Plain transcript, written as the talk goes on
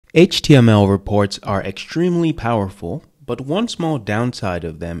HTML reports are extremely powerful, but one small downside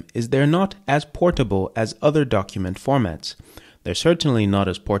of them is they're not as portable as other document formats. They're certainly not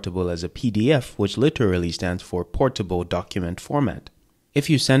as portable as a PDF, which literally stands for Portable Document Format. If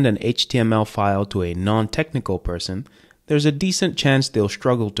you send an HTML file to a non-technical person, there's a decent chance they'll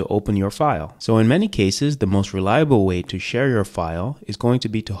struggle to open your file. So in many cases, the most reliable way to share your file is going to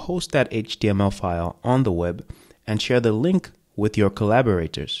be to host that HTML file on the web and share the link with your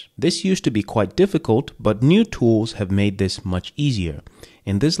collaborators. This used to be quite difficult, but new tools have made this much easier.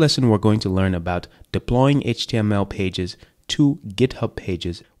 In this lesson, we're going to learn about deploying HTML pages to GitHub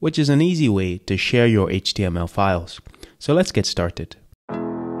pages, which is an easy way to share your HTML files. So let's get started.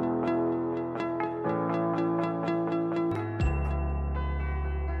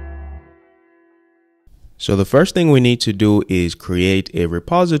 So the first thing we need to do is create a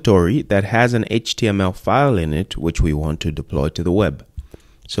repository that has an HTML file in it, which we want to deploy to the web.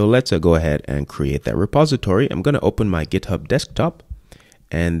 So let's go ahead and create that repository. I'm going to open my GitHub desktop,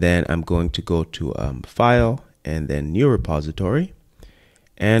 and then I'm going to go to File and then New Repository.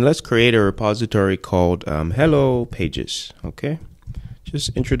 And let's create a repository called Hello Pages. Okay,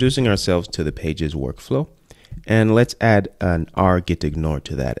 just introducing ourselves to the Pages workflow. And let's add an r-gitignore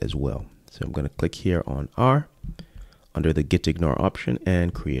to that as well. So I'm going to click here on R under the gitignore option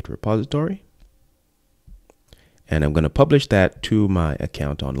and create repository. And I'm going to publish that to my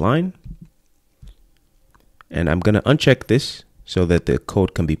account online. And I'm going to uncheck this so that the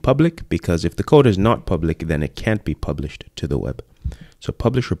code can be public, because if the code is not public, then it can't be published to the web. So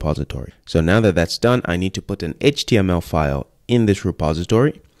publish repository. So now that that's done, I need to put an HTML file in this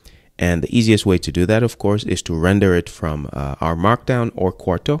repository. And the easiest way to do that, of course, is to render it from R Markdown or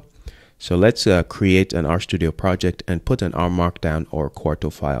Quarto. So let's create an RStudio project and put an R Markdown or Quarto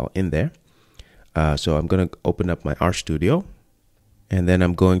file in there. So I'm going to open up my RStudio, and then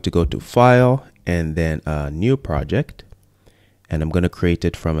I'm going to go to File and then New Project. And I'm going to create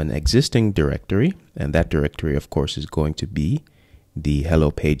it from an existing directory. And that directory, of course, is going to be the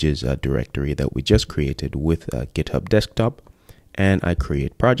Hello Pages directory that we just created with GitHub Desktop. And I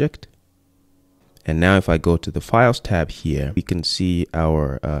create project. And now if I go to the Files tab here, we can see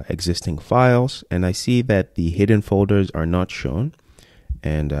our existing files, and I see that the hidden folders are not shown,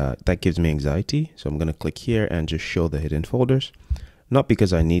 and that gives me anxiety. So I'm going to click here and just show the hidden folders, not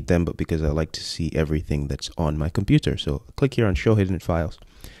because I need them, but because I like to see everything that's on my computer. So click here on Show Hidden Files,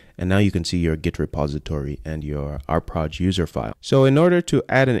 and now you can see your Git repository and your rproj user file. So in order to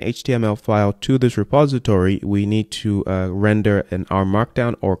add an HTML file to this repository, we need to render an R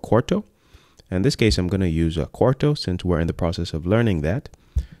Markdown or Quarto. In this case, I'm going to use Quarto since we're in the process of learning that.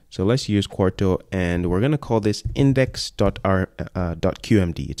 So let's use Quarto, and we're going to call this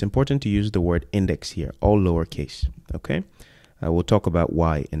index.qmd. It's important to use the word index here, all lowercase. Okay, we'll talk about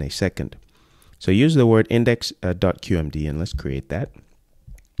why in a second. So use the word index.qmd, and let's create that.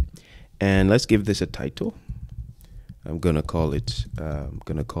 And let's give this a title. I'm going to call it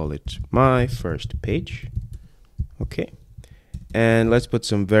my first page. Okay. And let's put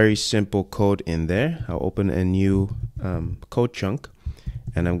some very simple code in there. I'll open a new code chunk,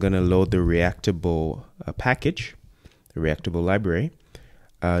 and I'm going to load the Reactable package, the Reactable library.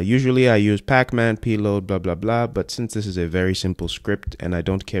 Usually I use pacman, pload, blah, blah, blah. But since this is a very simple script and I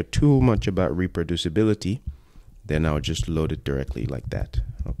don't care too much about reproducibility, then I'll just load it directly like that.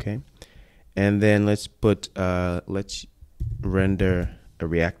 Okay. And then let's render a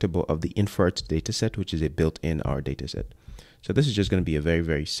Reactable of the invert dataset, which is a built-in R dataset. So this is just going to be a very,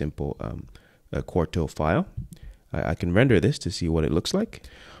 very simple Quarto file. I can render this to see what it looks like.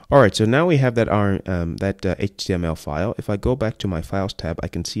 All right, so now we have that HTML file. If I go back to my Files tab, I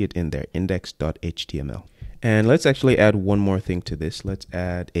can see it in there, index.html. And let's actually add one more thing to this. Let's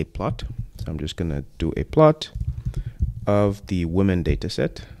add a plot. So I'm just going to do a plot of the women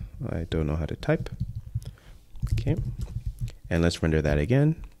dataset. I don't know how to type. Okay, and let's render that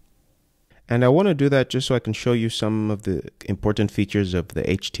again. And I want to do that just so I can show you some of the important features of the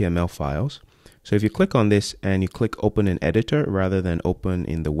HTML files. So if you click on this and you click Open in Editor rather than Open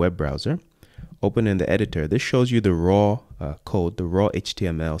in the web browser, Open in the Editor, this shows you the raw code, the raw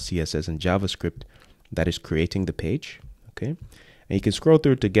HTML, CSS, and JavaScript that is creating the page. Okay, and you can scroll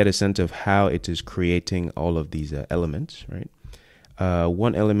through to get a sense of how it is creating all of these elements, right?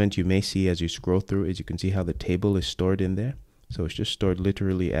 One element you may see as you scroll through is you can see how the table is stored in there. So it's just stored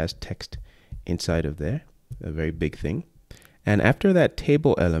literally as text inside of there, a very big thing. And after that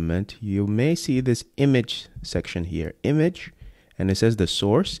table element, you may see this image section here, image, and it says the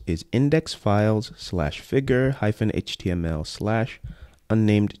source is indexfiles/figure-html/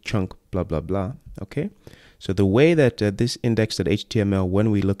 unnamed chunk blah blah blah. Okay, So the way that this index.html, when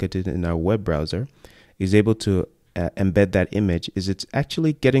we look at it in our web browser, is able to embed that image is it's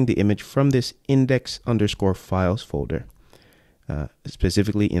actually getting the image from this index_files folder,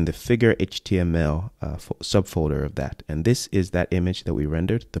 specifically in the figure HTML subfolder of that. And this is that image that we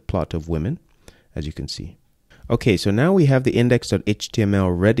rendered, the plot of women, as you can see. Okay, so now we have the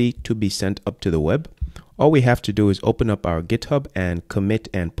index.html ready to be sent up to the web. All we have to do is open up our GitHub and commit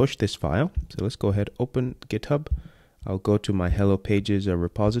and push this file. So let's go ahead, open GitHub. I'll go to my Hello Pages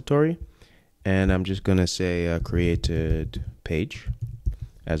repository, and I'm just going to say created page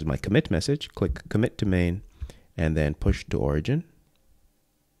as my commit message. Click commit to main and then push to origin.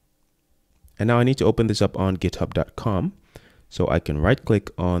 And now I need to open this up on github.com. So I can right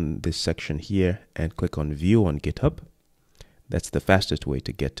click on this section here and click on view on GitHub. That's the fastest way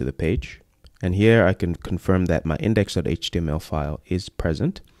to get to the page. And here I can confirm that my index.html file is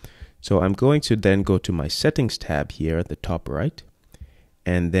present. So I'm going to then go to my settings tab here at the top right,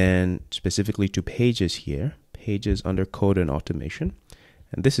 and then specifically to pages here, pages under code and automation.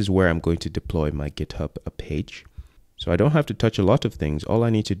 And this is where I'm going to deploy my GitHub page. So I don't have to touch a lot of things. All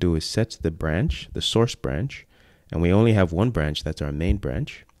I need to do is set the branch, the source branch, and we only have one branch, that's our main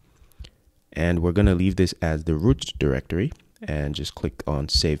branch. And we're going to leave this as the root directory and just click on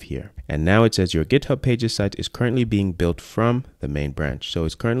save here. And now it says your GitHub pages site is currently being built from the main branch. So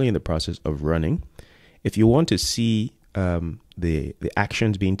it's currently in the process of running. If you want to see the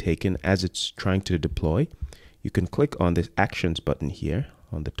actions being taken as it's trying to deploy, you can click on this actions button here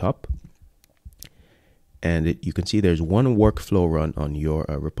on the top. And you can see there's one workflow run on your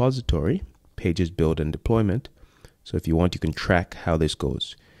repository, pages build and deployment. So if you want, you can track how this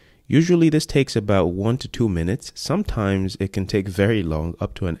goes. Usually this takes about 1 to 2 minutes. Sometimes it can take very long,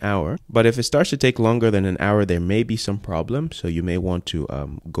 up to an hour. But if it starts to take longer than an hour, there may be some problem. So you may want to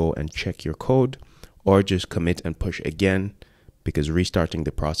go and check your code, or just commit and push again, because restarting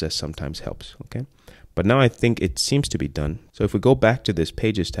the process sometimes helps. Okay. But now I think it seems to be done. So if we go back to this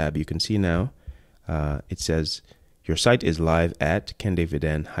pages tab, you can see now it says your site is live at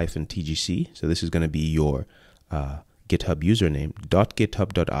kendaviden-tgc. So this is going to be your GitHub username,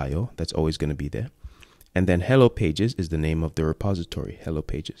 .github.io. That's always going to be there. And then Hello Pages is the name of the repository, Hello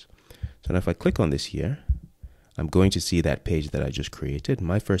Pages. So now if I click on this here, I'm going to see that page that I just created,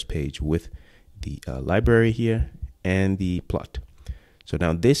 my first page with the library here and the plot. So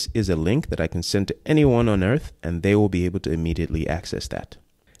now this is a link that I can send to anyone on earth, and they will be able to immediately access that.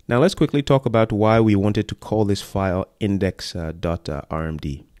 Now let's quickly talk about why we wanted to call this file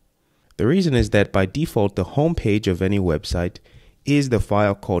index.rmd. The reason is that by default, the home page of any website is the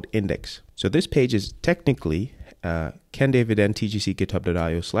file called index. So this page is technically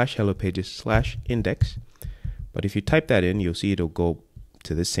kendaviden-tgc-github.io/hellopages/index. But if you type that in, you'll see it'll go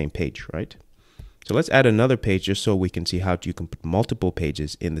to this same page, right? So let's add another page just so we can see how you can put multiple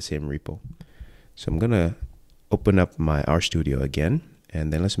pages in the same repo. So I'm going to open up my RStudio again,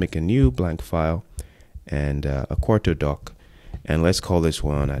 and then let's make a new blank file and a Quarto doc. And let's call this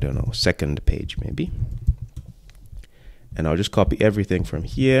one, I don't know, second page maybe. And I'll just copy everything from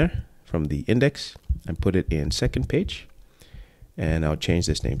here, from the index, and put it in second page. And I'll change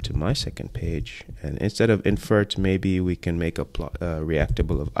this name to my second page. And instead of invert, maybe we can make a plot,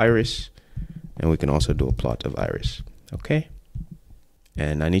 reactable of iris. And we can also do a plot of iris. Okay.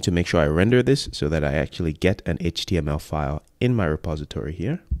 And I need to make sure I render this so that I actually get an HTML file in my repository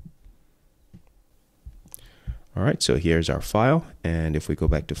here. All right, so here's our file. And if we go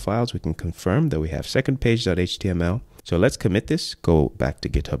back to files, we can confirm that we have secondpage.html. So let's commit this, go back to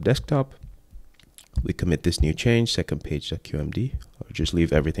GitHub desktop. We commit this new change, secondpage.qmd, or just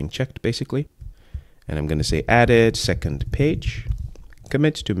leave everything checked basically. And I'm going to say added second page,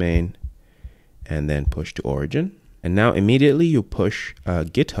 commit to main, and then push to origin. And now immediately you push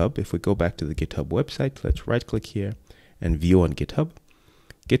GitHub. If we go back to the GitHub website, let's right click here and view on GitHub.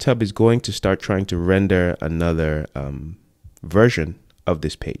 GitHub is going to start trying to render another version of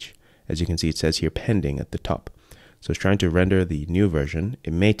this page. As you can see, it says here pending at the top. So it's trying to render the new version.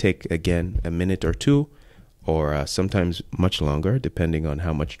 It may take, again, a minute or two, or sometimes much longer, depending on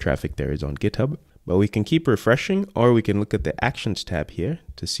how much traffic there is on GitHub. But we can keep refreshing, or we can look at the Actions tab here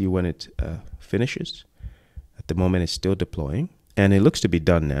to see when it finishes. At the moment, it's still deploying. And it looks to be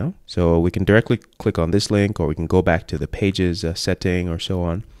done now. So we can directly click on this link, or we can go back to the pages setting or so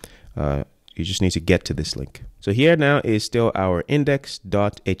on. You just need to get to this link. So here now is still our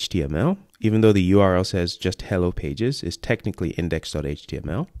index.html. Even though the URL says just hello pages, is technically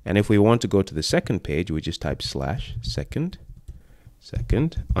index.html. And if we want to go to the second page, we just type /second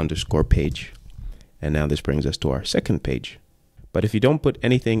 _page. And now this brings us to our second page. But if you don't put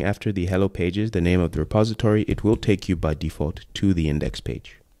anything after the hello pages, the name of the repository, it will take you by default to the index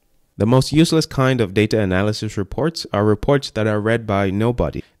page. The most useless kind of data analysis reports are reports that are read by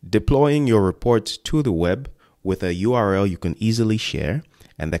nobody. Deploying your reports to the web with a URL you can easily share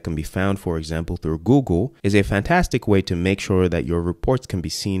and that can be found, for example, through Google, is a fantastic way to make sure that your reports can be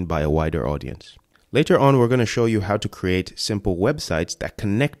seen by a wider audience. Later on, we're going to show you how to create simple websites that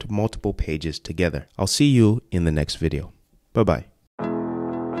connect multiple pages together. I'll see you in the next video. Bye-bye.